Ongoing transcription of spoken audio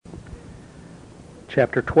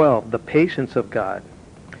Chapter 12, the patience of God.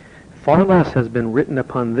 Far less has been written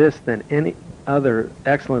upon this than any other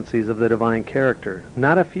excellencies of the divine character.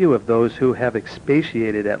 Not a few of those who have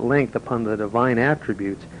expatiated at length upon the divine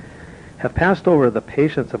attributes have passed over the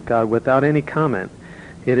patience of God without any comment.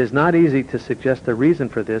 It is not easy to suggest a reason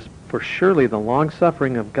for this, for surely the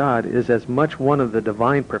long-suffering of God is as much one of the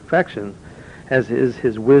divine perfections as is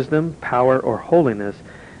his wisdom, power, or holiness,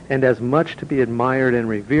 and as much to be admired and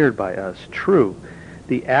revered by us. True,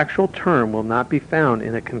 the actual term will not be found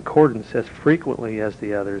in a concordance as frequently as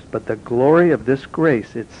the others, but the glory of this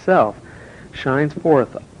grace itself shines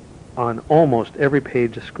forth on almost every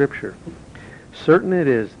page of Scripture. Certain it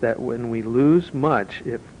is that we lose much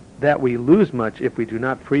if we do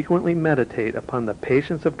not frequently meditate upon the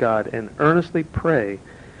patience of God and earnestly pray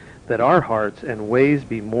that our hearts and ways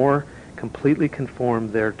be more completely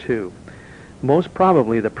conformed thereto. Most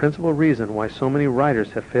probably the principal reason why so many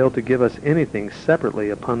writers have failed to give us anything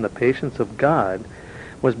separately upon the patience of God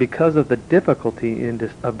was because of the difficulty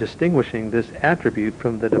of distinguishing this attribute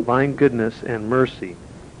from the divine goodness and mercy.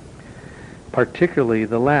 Particularly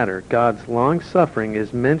the latter, God's long-suffering,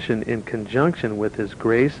 is mentioned in conjunction with his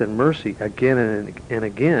grace and mercy again and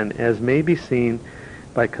again, as may be seen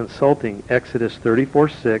by consulting Exodus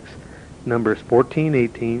 34:6, Numbers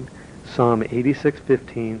 14:18, Psalm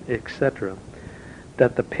 86:15, etc.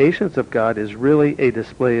 That the patience of God is really a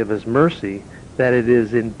display of his mercy, that it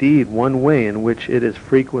is indeed one way in which it is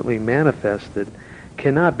frequently manifested,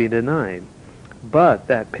 cannot be denied. But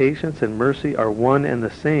that patience and mercy are one and the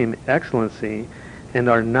same excellency and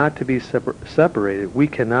are not to be separated, we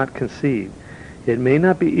cannot concede. It may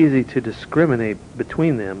not be easy to discriminate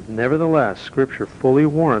between them. Nevertheless, Scripture fully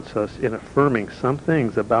warrants us in affirming some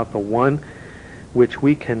things about the one which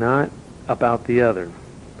we cannot about the other.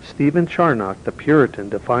 Stephen Charnock, the Puritan,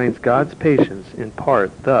 defines God's patience in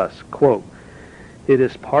part thus, quote, "It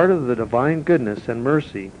is part of the divine goodness and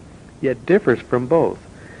mercy, yet differs from both.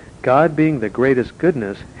 God, being the greatest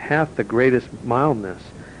goodness, hath the greatest mildness.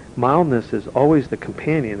 Mildness is always the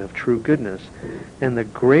companion of true goodness, and the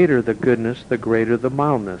greater the goodness, the greater the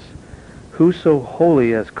mildness. Who so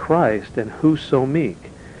holy as Christ, and who so meek?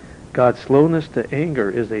 God's slowness to anger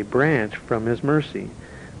is a branch from his mercy.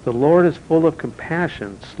 The Lord is full of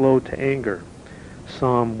compassion, slow to anger."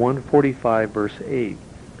 Psalm 145, verse 8.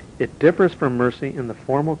 It differs from mercy in the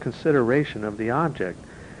formal consideration of the object.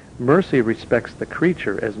 Mercy respects the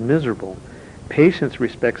creature as miserable. Patience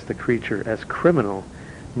respects the creature as criminal.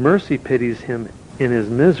 Mercy pities him in his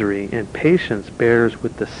misery, and patience bears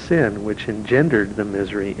with the sin which engendered the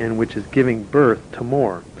misery and which is giving birth to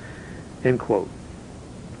more. End quote.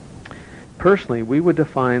 Personally, we would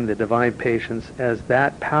define the divine patience as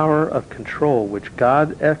that power of control which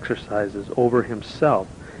God exercises over himself,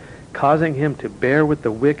 causing him to bear with the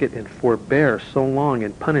wicked and forbear so long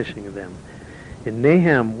in punishing them. In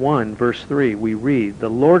Nahum 1, verse 3, we read, "The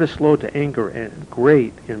Lord is slow to anger and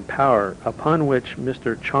great in power," upon which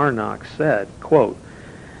Mr. Charnock said, quote,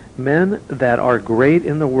 "Men that are great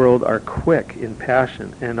in the world are quick in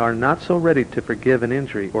passion, and are not so ready to forgive an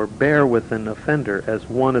injury or bear with an offender as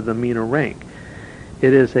one of the meaner rank.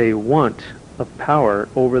 It is a want of power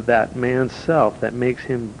over that man's self that makes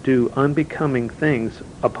him do unbecoming things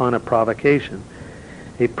upon a provocation.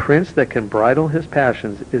 A prince that can bridle his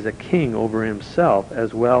passions is a king over himself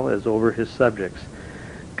as well as over his subjects.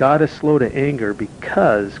 God is slow to anger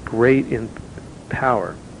because great in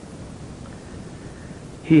power.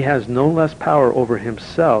 He has no less power over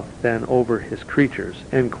himself than over his creatures."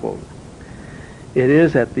 End quote. It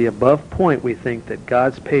is at the above point we think that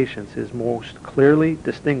God's patience is most clearly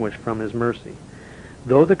distinguished from his mercy.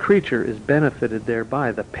 Though the creature is benefited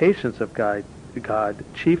thereby, the patience of God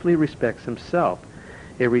chiefly respects himself,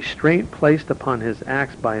 a restraint placed upon his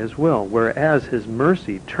acts by his will, whereas his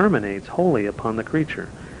mercy terminates wholly upon the creature.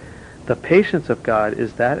 The patience of God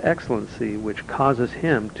is that excellency which causes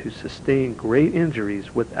him to sustain great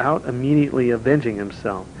injuries without immediately avenging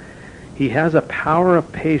himself. He has a power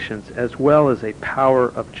of patience as well as a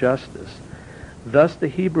power of justice. Thus the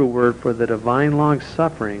Hebrew word for the divine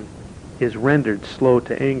long-suffering is rendered slow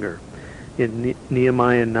to anger in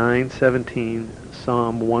Nehemiah 9:17,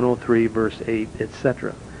 Psalm 103, verse 8,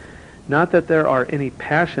 etc. Not that there are any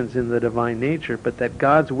passions in the divine nature, but that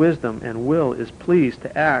God's wisdom and will is pleased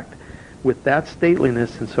to act with that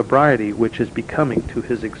stateliness and sobriety which is becoming to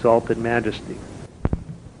his exalted majesty.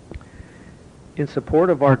 In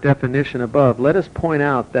support of our definition above, let us point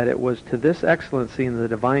out that it was to this excellency in the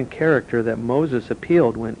divine character that Moses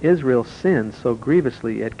appealed when Israel sinned so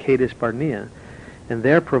grievously at Kadesh Barnea, and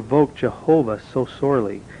there provoked Jehovah so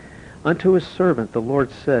sorely. Unto his servant the Lord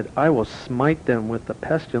said, I will smite them with the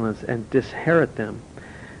pestilence and disinherit them.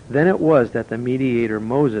 Then it was that the mediator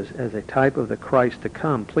Moses, as a type of the Christ to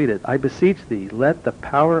come, pleaded, I beseech thee, let the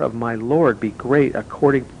power of my Lord be great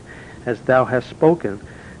according as thou hast spoken,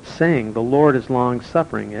 saying, the Lord is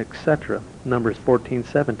long-suffering, etc. Numbers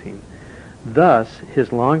 14:17. Thus,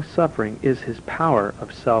 his long-suffering is his power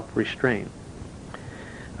of self-restraint.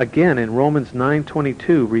 Again, in Romans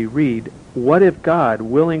 9:22, we read, What if God,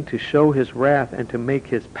 willing to show his wrath and to make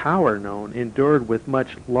his power known, endured with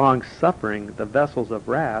much long-suffering the vessels of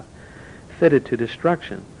wrath fitted to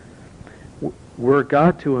destruction? Were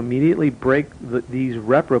God to immediately break these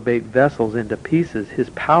reprobate vessels into pieces, his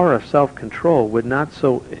power of self-control would not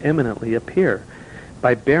so eminently appear.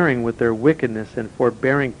 By bearing with their wickedness and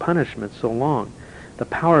forbearing punishment so long, the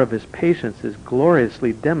power of his patience is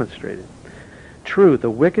gloriously demonstrated. True, the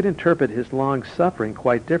wicked interpret his long-suffering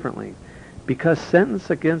quite differently. Because sentence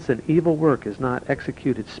against an evil work is not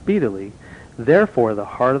executed speedily, therefore the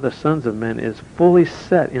heart of the sons of men is fully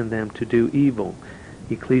set in them to do evil.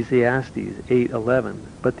 Ecclesiastes 8:11.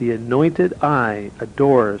 But the anointed eye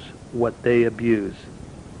adores what they abuse.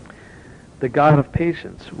 The God of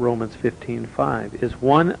patience, Romans 15:5, is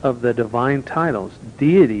one of the divine titles.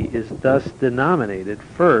 Deity is thus denominated,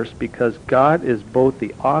 first, because God is both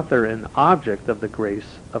the author and object of the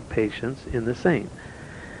grace of patience in the saint.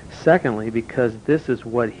 Secondly, because this is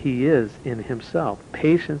what he is in himself.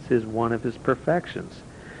 Patience is one of his perfections.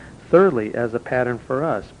 Thirdly, as a pattern for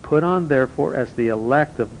us, put on therefore as the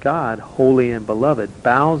elect of God, holy and beloved,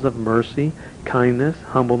 bowels of mercy, kindness,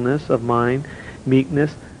 humbleness of mind,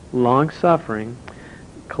 meekness, long-suffering,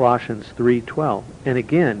 Colossians 3:12. And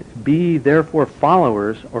again, be ye therefore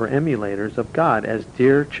followers or emulators of God as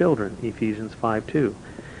dear children, Ephesians 5:2.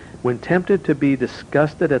 When tempted to be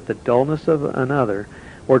disgusted at the dullness of another,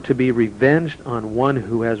 or to be revenged on one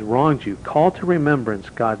who has wronged you, call to remembrance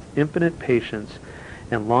God's infinite patience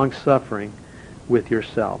and long-suffering with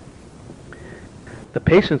yourself. The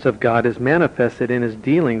patience of God is manifested in his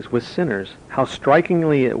dealings with sinners. How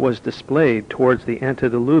strikingly it was displayed towards the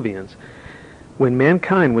antediluvians. When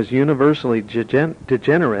mankind was universally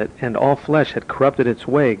degenerate and all flesh had corrupted its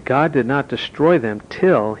way, God did not destroy them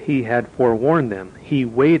till he had forewarned them. He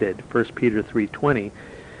waited, 1 Peter 3:20,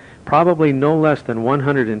 probably no less than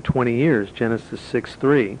 120 years, Genesis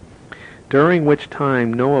 6:3, during which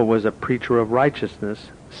time Noah was a preacher of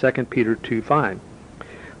righteousness, 2 Peter 2:5.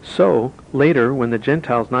 So, later, when the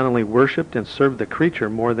Gentiles not only worshipped and served the creature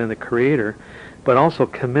more than the Creator, but also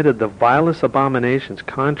committed the vilest abominations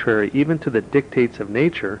contrary even to the dictates of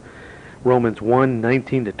nature, Romans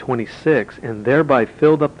 1:19-26, and thereby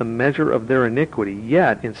filled up the measure of their iniquity,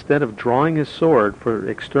 yet, instead of drawing his sword for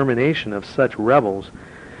extermination of such rebels,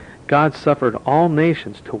 God suffered all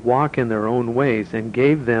nations to walk in their own ways and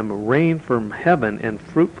gave them rain from heaven and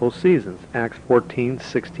fruitful seasons, Acts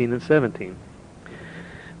 14:16 and 17.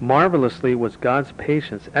 Marvelously was God's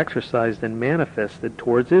patience exercised and manifested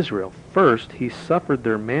towards Israel. First, he suffered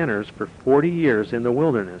their manners for 40 years in the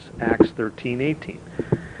wilderness, Acts 13:18.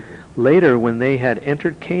 Later, when they had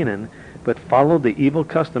entered Canaan, but followed the evil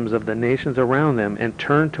customs of the nations around them and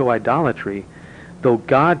turned to idolatry, though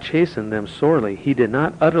God chastened them sorely, he did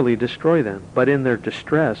not utterly destroy them, but in their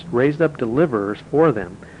distress raised up deliverers for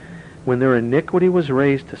them. When their iniquity was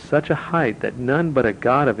raised to such a height that none but a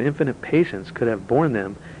God of infinite patience could have borne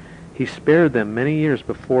them, he spared them many years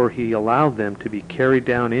before he allowed them to be carried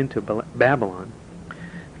down into Babylon.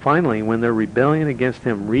 Finally, when their rebellion against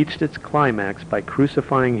him reached its climax by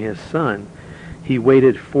crucifying his son, he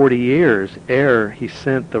waited 40 years ere he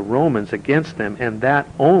sent the Romans against them, and that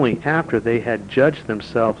only after they had judged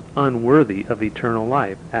themselves unworthy of eternal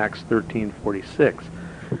life, Acts 13:46.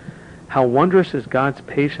 How wondrous is God's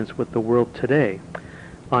patience with the world today.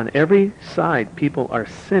 On every side people are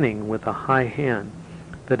sinning with a high hand.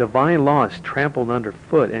 The divine law is trampled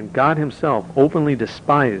underfoot, and God himself openly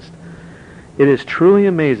despised. It is truly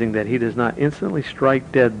amazing that he does not instantly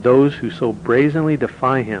strike dead those who so brazenly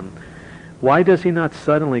defy him. Why does he not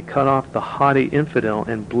suddenly cut off the haughty infidel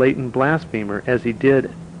and blatant blasphemer as he did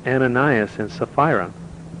Ananias and Sapphira?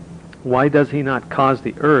 Why does he not cause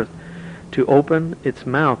the earth to open its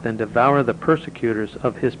mouth and devour the persecutors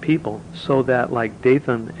of his people, so that, like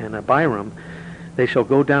Dathan and Abiram, they shall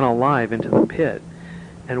go down alive into the pit?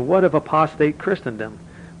 And what of apostate Christendom,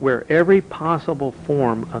 where every possible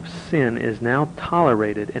form of sin is now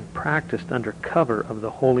tolerated and practiced under cover of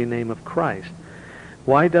the holy name of Christ?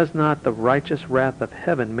 Why does not the righteous wrath of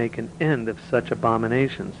heaven make an end of such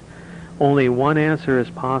abominations? Only one answer is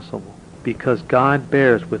possible: because God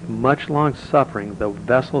bears with much long suffering the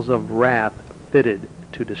vessels of wrath fitted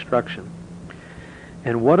to destruction.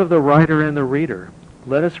 And what of the writer and the reader?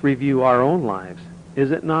 Let us review our own lives.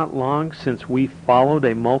 Is it not long since we followed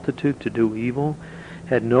a multitude to do evil,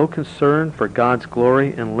 had no concern for God's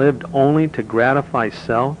glory, and lived only to gratify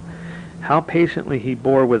self? How patiently he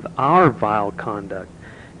bore with our vile conduct.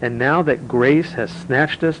 And now that grace has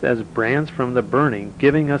snatched us as brands from the burning,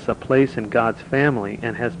 giving us a place in God's family,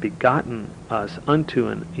 and has begotten us unto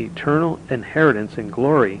an eternal inheritance in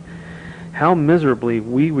glory, how miserably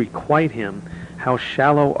we requite him, how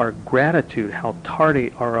shallow our gratitude, how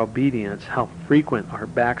tardy our obedience, how frequent our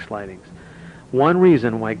backslidings. One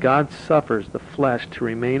reason why God suffers the flesh to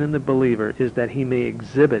remain in the believer is that he may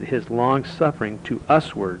exhibit his long suffering to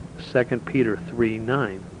usward, 2 Peter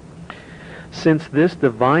 3:9. Since this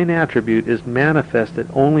divine attribute is manifested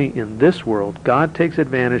only in this world, God takes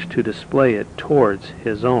advantage to display it towards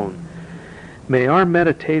his own. May our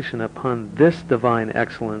meditation upon this divine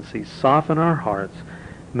excellency soften our hearts,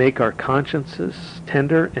 make our consciences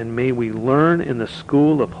tender, and may we learn in the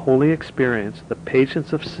school of holy experience the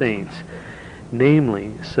patience of saints,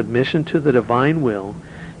 namely, submission to the divine will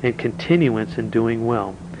and continuance in doing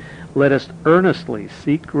well. Let us earnestly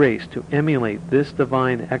seek grace to emulate this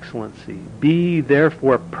divine excellency. Be ye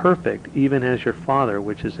therefore perfect, even as your Father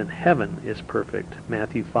which is in heaven is perfect.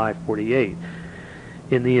 Matthew 5:48.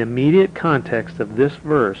 In the immediate context of this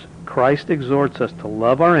verse, Christ exhorts us to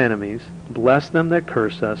love our enemies, bless them that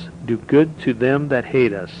curse us, do good to them that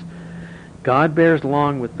hate us. God bears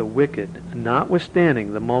long with the wicked,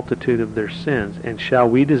 notwithstanding the multitude of their sins, and shall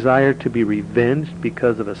we desire to be revenged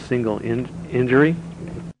because of a single injury?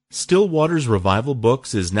 Still Waters Revival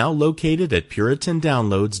Books is now located at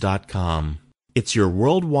PuritanDownloads.com. It's your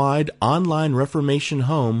worldwide online Reformation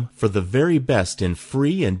home for the very best in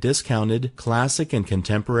free and discounted classic and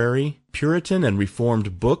contemporary, Puritan and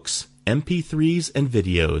Reformed books, MP3s, and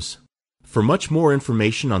videos. For much more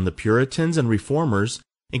information on the Puritans and Reformers,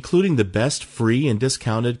 including the best free and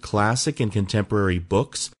discounted classic and contemporary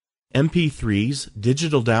books, MP3s,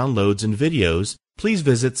 digital downloads, and videos, please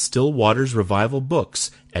visit Still Waters Revival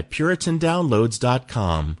Books at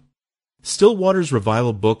PuritanDownloads.com. Still Waters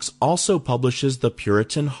Revival Books also publishes the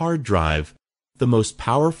Puritan Hard Drive, the most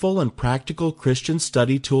powerful and practical Christian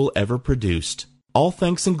study tool ever produced. All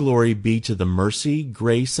thanks and glory be to the mercy,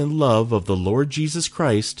 grace, and love of the Lord Jesus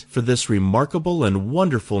Christ for this remarkable and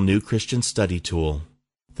wonderful new Christian study tool.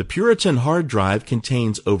 The Puritan Hard Drive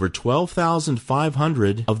contains over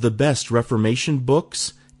 12,500 of the best Reformation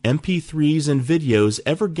books, MP3s, and videos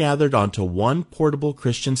ever gathered onto one portable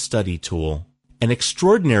Christian study tool. An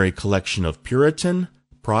extraordinary collection of Puritan,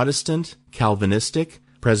 Protestant, Calvinistic,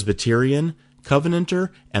 Presbyterian, Covenanter,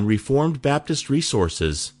 and Reformed Baptist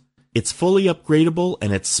resources. It's fully upgradable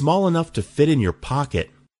and it's small enough to fit in your pocket.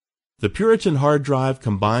 The Puritan Hard Drive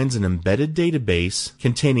combines an embedded database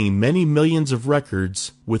containing many millions of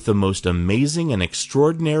records with the most amazing and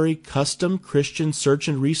extraordinary custom Christian search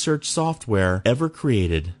and research software ever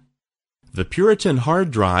created. The Puritan Hard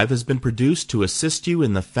Drive has been produced to assist you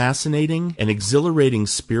in the fascinating and exhilarating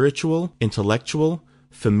spiritual, intellectual,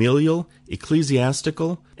 familial,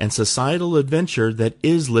 ecclesiastical, and societal adventure that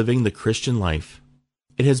is living the Christian life.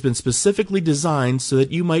 It has been specifically designed so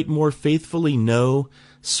that you might more faithfully know,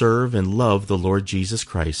 serve, and love the Lord Jesus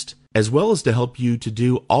Christ, as well as to help you to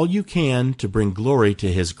do all you can to bring glory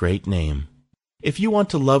to His great name. If you want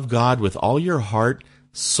to love God with all your heart,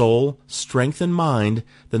 soul, strength, and mind,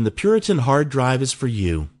 then the Puritan Hard Drive is for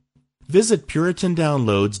you. Visit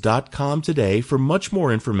PuritanDownloads.com today for much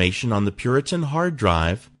more information on the Puritan Hard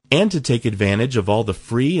Drive and to take advantage of all the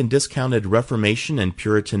free and discounted Reformation and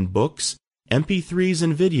Puritan books, MP3s,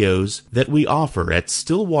 and videos that we offer at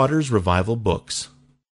Still Waters Revival Books.